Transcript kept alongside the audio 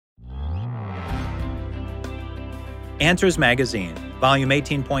Answers Magazine, Volume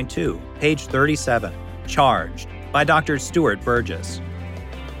 18.2, page 37, Charged, by Dr. Stuart Burgess.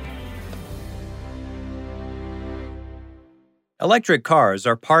 Electric cars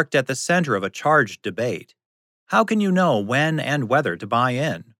are parked at the center of a charged debate. How can you know when and whether to buy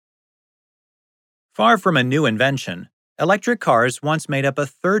in? Far from a new invention, electric cars once made up a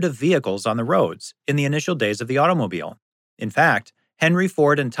third of vehicles on the roads in the initial days of the automobile. In fact, Henry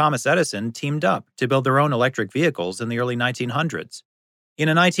Ford and Thomas Edison teamed up to build their own electric vehicles in the early 1900s. In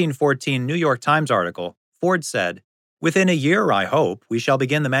a 1914 New York Times article, Ford said, "Within a year, I hope, we shall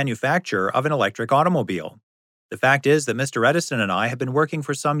begin the manufacture of an electric automobile." The fact is that Mr. Edison and I have been working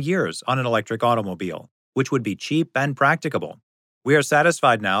for some years on an electric automobile, which would be cheap and practicable. We are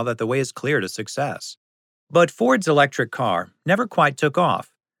satisfied now that the way is clear to success. But Ford's electric car never quite took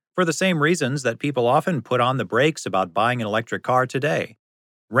off, for the same reasons that people often put on the brakes about buying an electric car today: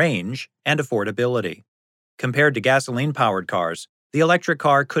 range and affordability. Compared to gasoline-powered cars, the electric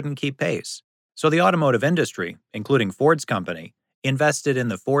car couldn't keep pace, so the automotive industry, including Ford's company, invested in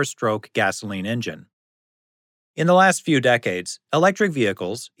the four-stroke gasoline engine. In the last few decades, electric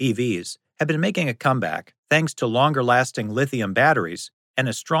vehicles, EVs, have been making a comeback thanks to longer-lasting lithium batteries and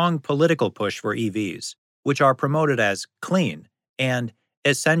a strong political push for EVs, which are promoted as clean and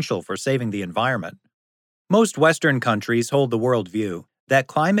essential for saving the environment. Most Western countries hold the worldview that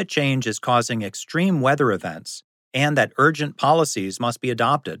climate change is causing extreme weather events and that urgent policies must be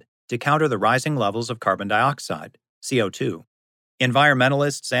adopted to counter the rising levels of carbon dioxide, CO2.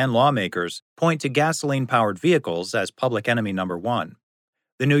 Environmentalists and lawmakers point to gasoline-powered vehicles as public enemy number one.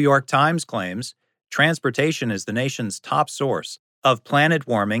 The New York Times claims transportation is the nation's top source of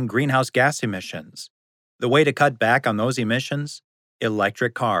planet-warming greenhouse gas emissions. The way to cut back on those emissions?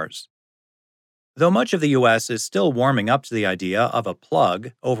 Electric cars. Though much of the U.S. is still warming up to the idea of a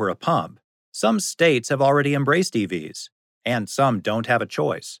plug over a pump, some states have already embraced EVs, and some don't have a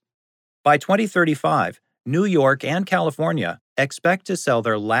choice. By 2035, New York and California expect to sell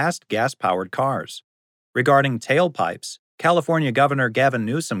their last gas-powered cars. Regarding tailpipes, California Governor Gavin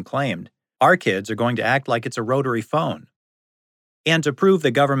Newsom claimed, "Our kids are going to act like it's a rotary phone." And to prove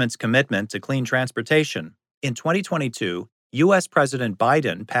the government's commitment to clean transportation, in 2022, U.S. President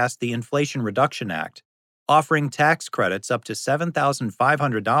Biden passed the Inflation Reduction Act, offering tax credits up to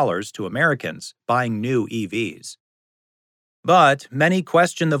 $7,500 to Americans buying new EVs. But many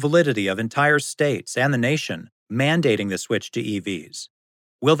question the validity of entire states and the nation mandating the switch to EVs.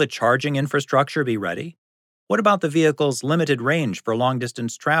 Will the charging infrastructure be ready? What about the vehicle's limited range for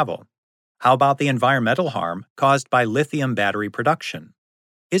long-distance travel? How about the environmental harm caused by lithium battery production?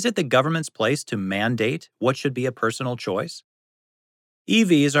 Is it the government's place to mandate what should be a personal choice?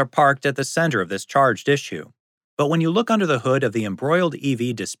 EVs are parked at the center of this charged issue, but when you look under the hood of the embroiled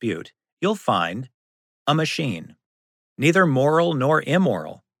EV dispute, you'll find a machine. Neither moral nor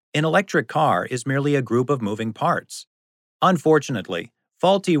immoral, an electric car is merely a group of moving parts. Unfortunately,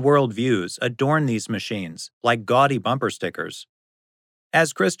 faulty worldviews adorn these machines like gaudy bumper stickers.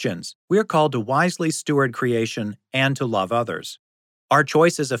 As Christians, we are called to wisely steward creation and to love others. Our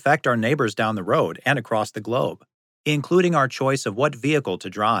choices affect our neighbors down the road and across the globe, including our choice of what vehicle to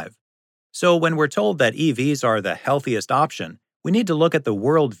drive. So when we're told that EVs are the healthiest option, we need to look at the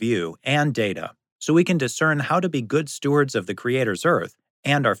worldview and data so we can discern how to be good stewards of the Creator's earth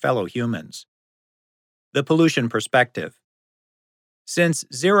and our fellow humans. The pollution perspective. Since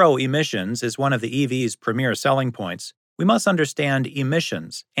zero emissions is one of the EV's premier selling points, we must understand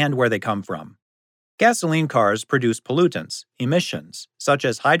emissions and where they come from. Gasoline cars produce pollutants, emissions, such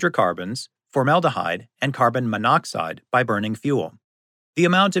as hydrocarbons, formaldehyde, and carbon monoxide by burning fuel. The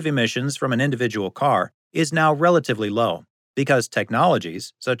amount of emissions from an individual car is now relatively low because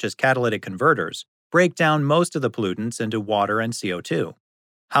technologies, such as catalytic converters, break down most of the pollutants into water and CO2.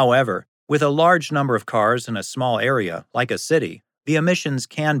 However, with a large number of cars in a small area, like a city, the emissions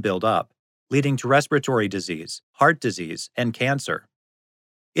can build up, leading to respiratory disease, heart disease, and cancer.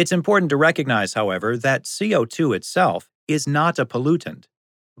 It's important to recognize, however, that CO2 itself is not a pollutant,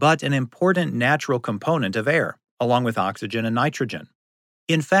 but an important natural component of air, along with oxygen and nitrogen.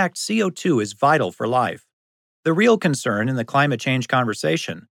 In fact, CO2 is vital for life. The real concern in the climate change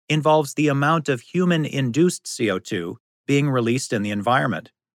conversation involves the amount of human-induced CO2 being released in the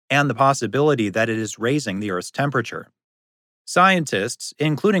environment, and the possibility that it is raising the Earth's temperature. Scientists,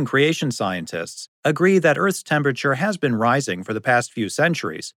 including creation scientists, agree that Earth's temperature has been rising for the past few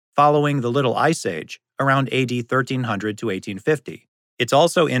centuries, following the Little Ice Age around AD 1300 to 1850. It's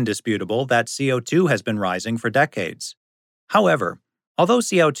also indisputable that CO2 has been rising for decades. However, although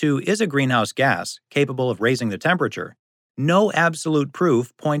CO2 is a greenhouse gas capable of raising the temperature, No absolute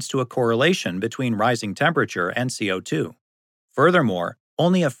proof points to a correlation between rising temperature and CO2. Furthermore,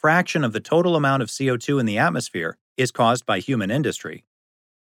 only a fraction of the total amount of CO2 in the atmosphere is caused by human industry.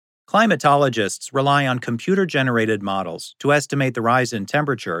 Climatologists rely on computer-generated models to estimate the rise in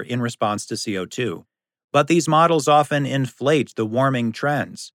temperature in response to CO2, but these models often inflate the warming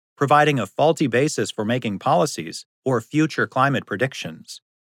trends, providing a faulty basis for making policies or future climate predictions.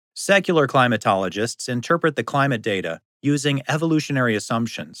 Secular climatologists interpret the climate data using evolutionary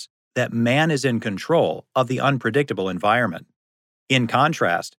assumptions that man is in control of the unpredictable environment. In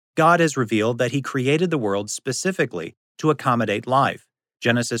contrast, God has revealed that He created the world specifically to accommodate life,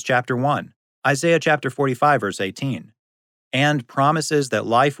 Genesis chapter 1, Isaiah chapter 45 verse 18, and promises that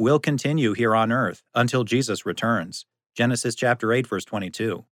life will continue here on earth until Jesus returns, Genesis chapter 8 verse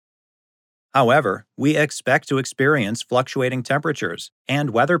 22. However, we expect to experience fluctuating temperatures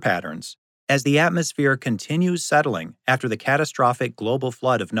and weather patterns as the atmosphere continues settling after the catastrophic global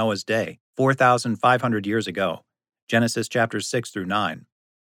flood of Noah's day 4,500 years ago, Genesis chapters 6 through 9.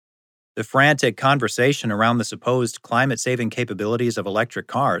 The frantic conversation around the supposed climate-saving capabilities of electric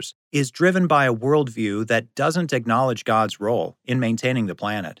cars is driven by a worldview that doesn't acknowledge God's role in maintaining the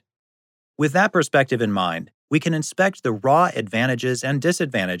planet. With that perspective in mind, we can inspect the raw advantages and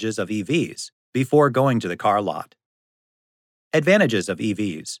disadvantages of EVs before going to the car lot. Advantages of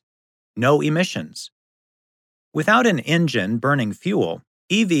EVs: no emissions. Without an engine burning fuel,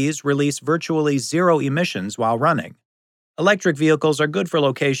 EVs release virtually zero emissions while running. Electric vehicles are good for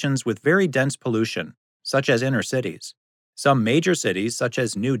locations with very dense pollution, such as inner cities. Some major cities, such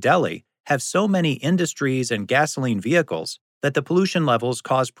as New Delhi, have so many industries and gasoline vehicles that the pollution levels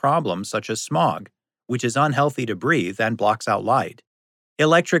cause problems such as smog, which is unhealthy to breathe and blocks out light.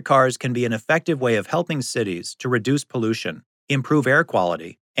 Electric cars can be an effective way of helping cities to reduce pollution, improve air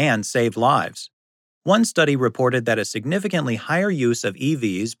quality, and save lives. One study reported that a significantly higher use of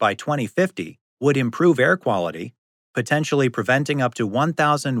EVs by 2050 would improve air quality, potentially preventing up to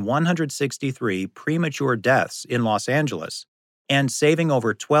 1,163 premature deaths in Los Angeles, and saving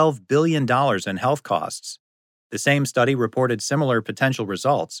over $12 billion in health costs. The same study reported similar potential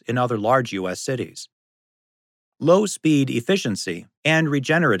results in other large U.S. cities. Low-speed efficiency and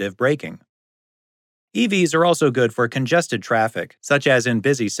regenerative braking. EVs are also good for congested traffic, such as in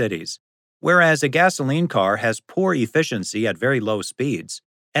busy cities. Whereas a gasoline car has poor efficiency at very low speeds,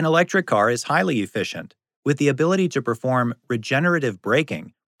 an electric car is highly efficient, with the ability to perform regenerative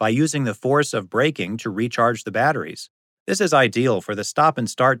braking by using the force of braking to recharge the batteries. This is ideal for the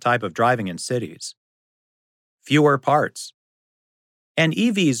stop-and-start type of driving in cities. Fewer parts. An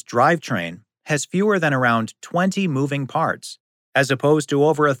EV's drivetrain has fewer than around 20 moving parts, as opposed to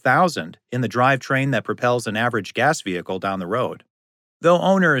over 1,000 in the drivetrain that propels an average gas vehicle down the road. Though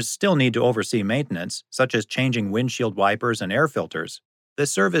owners still need to oversee maintenance, such as changing windshield wipers and air filters, the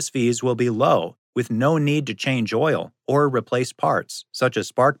service fees will be low, with no need to change oil or replace parts, such as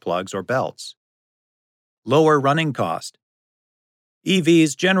spark plugs or belts. Lower running cost.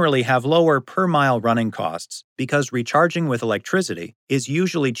 EVs generally have lower per-mile running costs because recharging with electricity is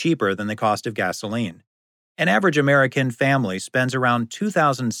usually cheaper than the cost of gasoline. An average American family spends around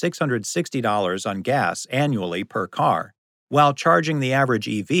 $2,660 on gas annually per car, while charging the average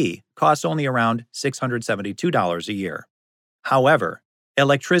EV costs only around $672 a year. However,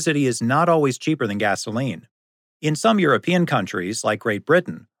 electricity is not always cheaper than gasoline. In some European countries, like Great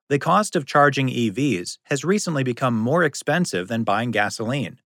Britain, the cost of charging EVs has recently become more expensive than buying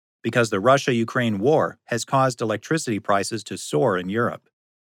gasoline, because the Russia-Ukraine war has caused electricity prices to soar in Europe.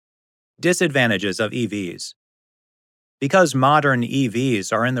 Disadvantages of EVs. Because modern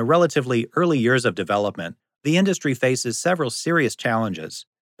EVs are in the relatively early years of development, the industry faces several serious challenges,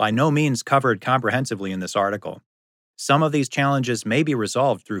 by no means covered comprehensively in this article. Some of these challenges may be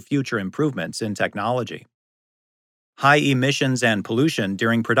resolved through future improvements in technology. High emissions and pollution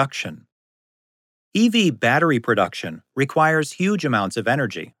during production. EV battery production requires huge amounts of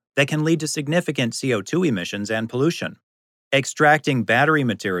energy that can lead to significant CO2 emissions and pollution. Extracting battery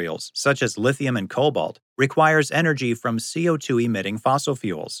materials, such as lithium and cobalt, requires energy from CO2-emitting fossil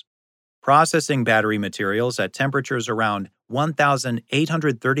fuels. Processing battery materials at temperatures around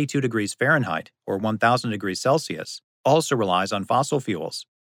 1,832 degrees Fahrenheit or 1,000 degrees Celsius also relies on fossil fuels.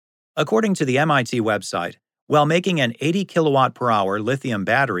 According to the MIT website, while making an 80 kilowatt per hour lithium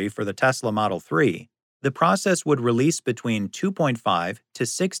battery for the Tesla Model 3, the process would release between 2.5 to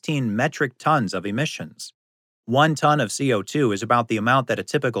 16 metric tons of emissions. 1 ton of CO2 is about the amount that a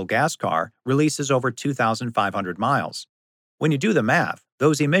typical gas car releases over 2,500 miles. When you do the math,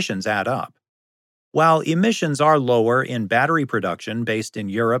 those emissions add up. While emissions are lower in battery production based in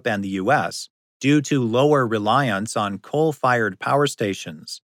Europe and the US, Due to lower reliance on coal-fired power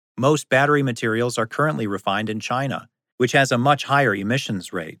stations, most battery materials are currently refined in China, which has a much higher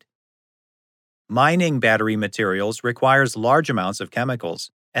emissions rate. Mining battery materials requires large amounts of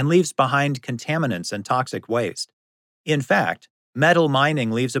chemicals and leaves behind contaminants and toxic waste. In fact, metal mining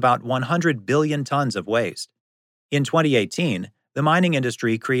leaves about 100 billion tons of waste. In 2018, the mining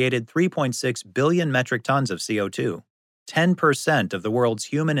industry created 3.6 billion metric tons of CO2, 10% of the world's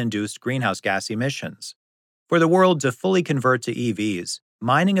human-induced greenhouse gas emissions. For the world to fully convert to EVs,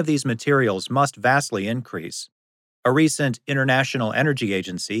 mining of these materials must vastly increase. A recent International Energy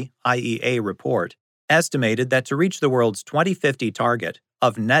Agency (IEA) report estimated that to reach the world's 2050 target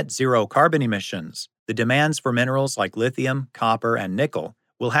of net zero carbon emissions, the demands for minerals like lithium, copper, and nickel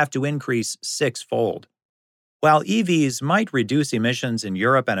will have to increase six-fold. While EVs might reduce emissions in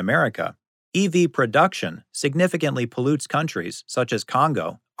Europe and America, EV production significantly pollutes countries such as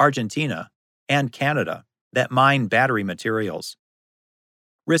Congo, Argentina, and Canada that mine battery materials.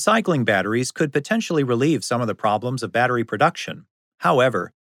 Recycling batteries could potentially relieve some of the problems of battery production.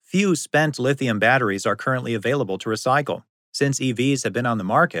 However, few spent lithium batteries are currently available to recycle, since EVs have been on the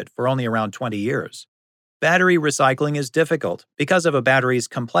market for only around 20 years. Battery recycling is difficult because of a battery's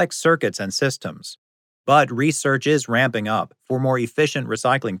complex circuits and systems. But research is ramping up for more efficient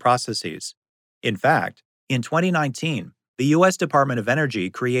recycling processes. In fact, in 2019, the U.S. Department of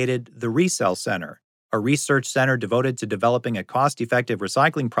Energy created the ReCell Center, a research center devoted to developing a cost-effective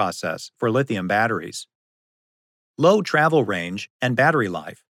recycling process for lithium batteries. Low travel range and battery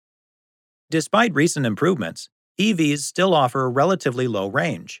life. Despite recent improvements, EVs still offer a relatively low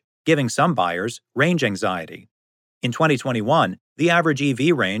range, giving some buyers range anxiety. In 2021, the average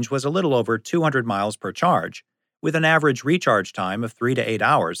EV range was a little over 200 miles per charge, with an average recharge time of 3 to 8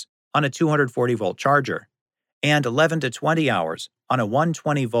 hours on a 240-volt charger, and 11 to 20 hours on a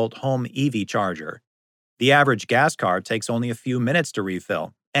 120-volt home EV charger. The average gas car takes only a few minutes to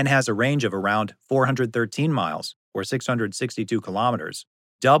refill and has a range of around 413 miles, or 662 kilometers,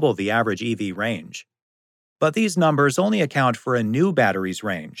 double the average EV range. But these numbers only account for a new battery's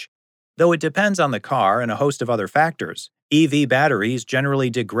range. Though it depends on the car and a host of other factors, EV batteries generally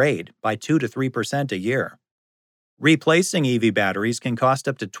degrade by 2 to 3% a year. Replacing EV batteries can cost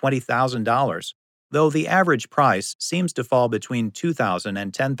up to $20,000, though the average price seems to fall between $2,000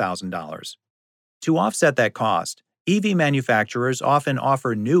 and $10,000. To offset that cost, EV manufacturers often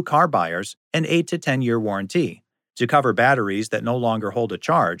offer new car buyers an 8 to 10-year warranty to cover batteries that no longer hold a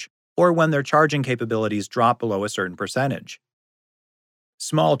charge or when their charging capabilities drop below a certain percentage.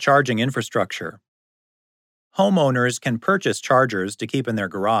 Small charging infrastructure. Homeowners can purchase chargers to keep in their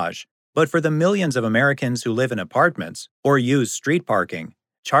garage, but for the millions of Americans who live in apartments or use street parking,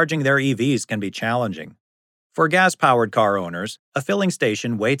 charging their EVs can be challenging. For gas-powered car owners, a filling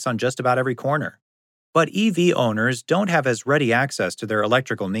station waits on just about every corner. But EV owners don't have as ready access to their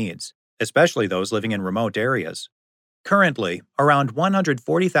electrical needs, especially those living in remote areas. Currently, around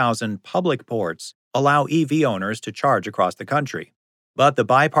 140,000 public ports allow EV owners to charge across the country. But the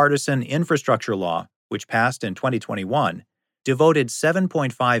bipartisan infrastructure law, which passed in 2021, devoted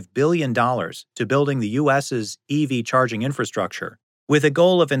 $7.5 billion to building the U.S.'s EV charging infrastructure, with a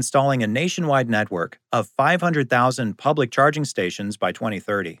goal of installing a nationwide network of 500,000 public charging stations by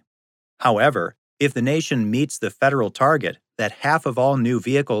 2030. However, if the nation meets the federal target that half of all new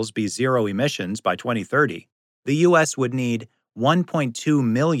vehicles be zero emissions by 2030, the U.S. would need 1.2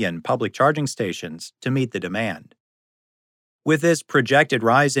 million public charging stations to meet the demand. With this projected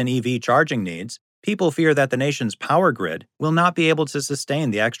rise in EV charging needs, people fear that the nation's power grid will not be able to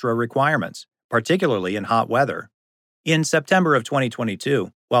sustain the extra requirements, particularly in hot weather. In September of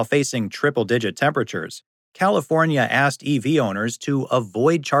 2022, while facing triple-digit temperatures, California asked EV owners to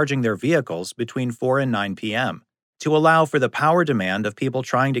avoid charging their vehicles between 4 and 9 p.m. to allow for the power demand of people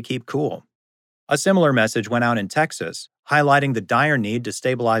trying to keep cool. A similar message went out in Texas, highlighting the dire need to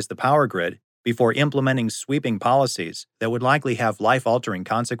stabilize the power grid before implementing sweeping policies that would likely have life-altering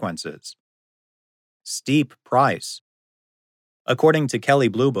consequences. Steep price. According to Kelley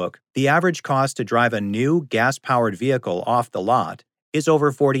Blue Book, the average cost to drive a new gas-powered vehicle off the lot is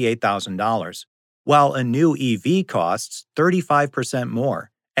over $48,000, while a new EV costs 35%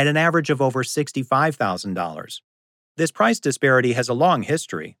 more, at an average of over $65,000. This price disparity has a long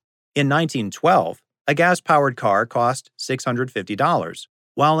history. In 1912, a gas-powered car cost $650,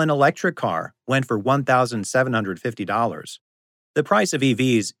 while an electric car went for $1,750. The price of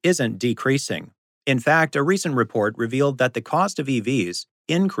EVs isn't decreasing. In fact, a recent report revealed that the cost of EVs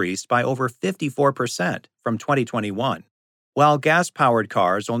increased by over 54% from 2021, while gas-powered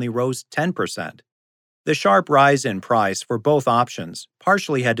cars only rose 10%. The sharp rise in price for both options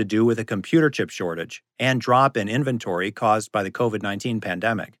partially had to do with a computer chip shortage and drop in inventory caused by the COVID-19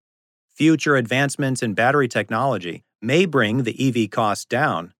 pandemic. Future advancements in battery technology may bring the EV cost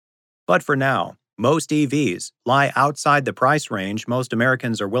down, but for now, most EVs lie outside the price range most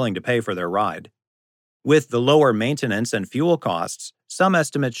Americans are willing to pay for their ride. With the lower maintenance and fuel costs, some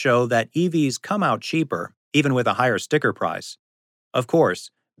estimates show that EVs come out cheaper, even with a higher sticker price. Of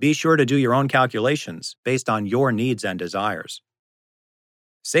course, be sure to do your own calculations based on your needs and desires.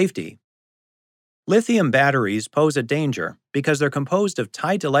 Safety. Lithium batteries pose a danger because they're composed of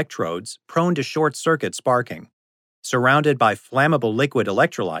tight electrodes prone to short-circuit sparking. Surrounded by flammable liquid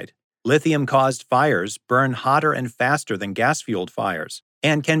electrolyte, lithium-caused fires burn hotter and faster than gas-fueled fires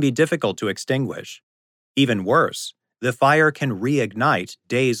and can be difficult to extinguish. Even worse, the fire can reignite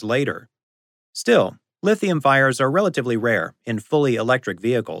days later. Still, lithium fires are relatively rare in fully electric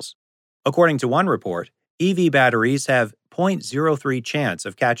vehicles. According to one report, EV batteries have 0.03 chance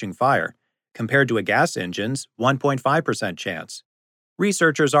of catching fire, compared to a gas engine's 1.5% chance.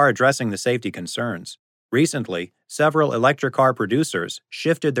 Researchers are addressing the safety concerns. Recently, several electric car producers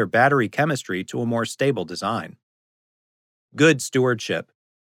shifted their battery chemistry to a more stable design. Good stewardship.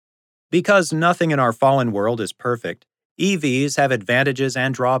 Because nothing in our fallen world is perfect, EVs have advantages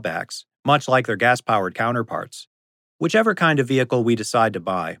and drawbacks, much like their gas-powered counterparts. Whichever kind of vehicle we decide to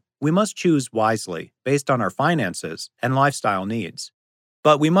buy, we must choose wisely based on our finances and lifestyle needs.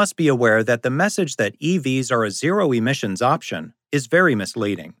 But we must be aware that the message that EVs are a zero-emissions option is very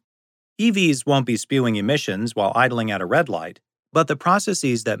misleading. EVs won't be spewing emissions while idling at a red light, but the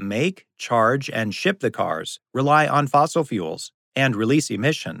processes that make, charge, and ship the cars rely on fossil fuels and release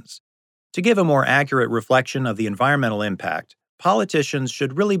emissions. To give a more accurate reflection of the environmental impact, politicians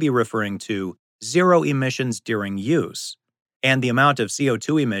should really be referring to zero emissions during use and the amount of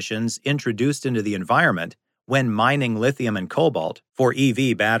CO2 emissions introduced into the environment when mining lithium and cobalt for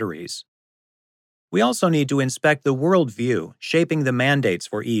EV batteries. We also need to inspect the worldview shaping the mandates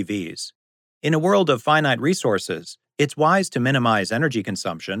for EVs. In a world of finite resources, it's wise to minimize energy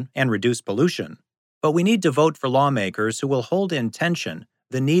consumption and reduce pollution, but we need to vote for lawmakers who will hold in tension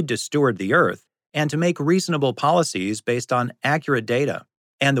the need to steward the earth and to make reasonable policies based on accurate data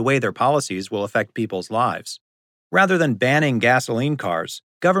and the way their policies will affect people's lives. Rather than banning gasoline cars,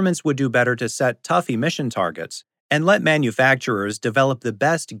 governments would do better to set tough emission targets and let manufacturers develop the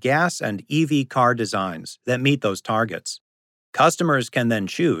best gas and EV car designs that meet those targets. Customers can then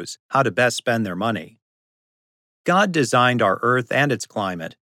choose how to best spend their money. God designed our earth and its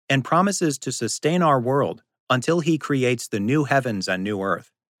climate and promises to sustain our world until He creates the new heavens and new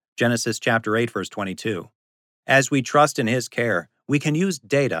earth. Genesis chapter 8, verse 22. As we trust in His care, we can use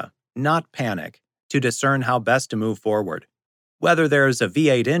data, not panic, to discern how best to move forward, whether there's a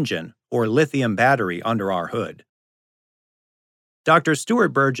V8 engine or lithium battery under our hood. Dr.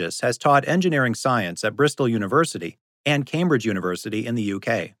 Stuart Burgess has taught engineering science at Bristol University and Cambridge University in the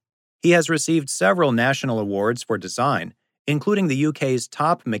UK. He has received several national awards for design, including the UK's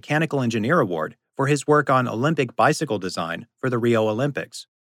top Mechanical Engineer Award for his work on Olympic bicycle design for the Rio Olympics.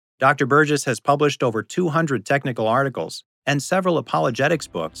 Dr. Burgess has published over 200 technical articles and several apologetics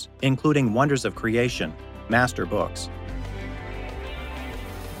books, including Wonders of Creation, master books.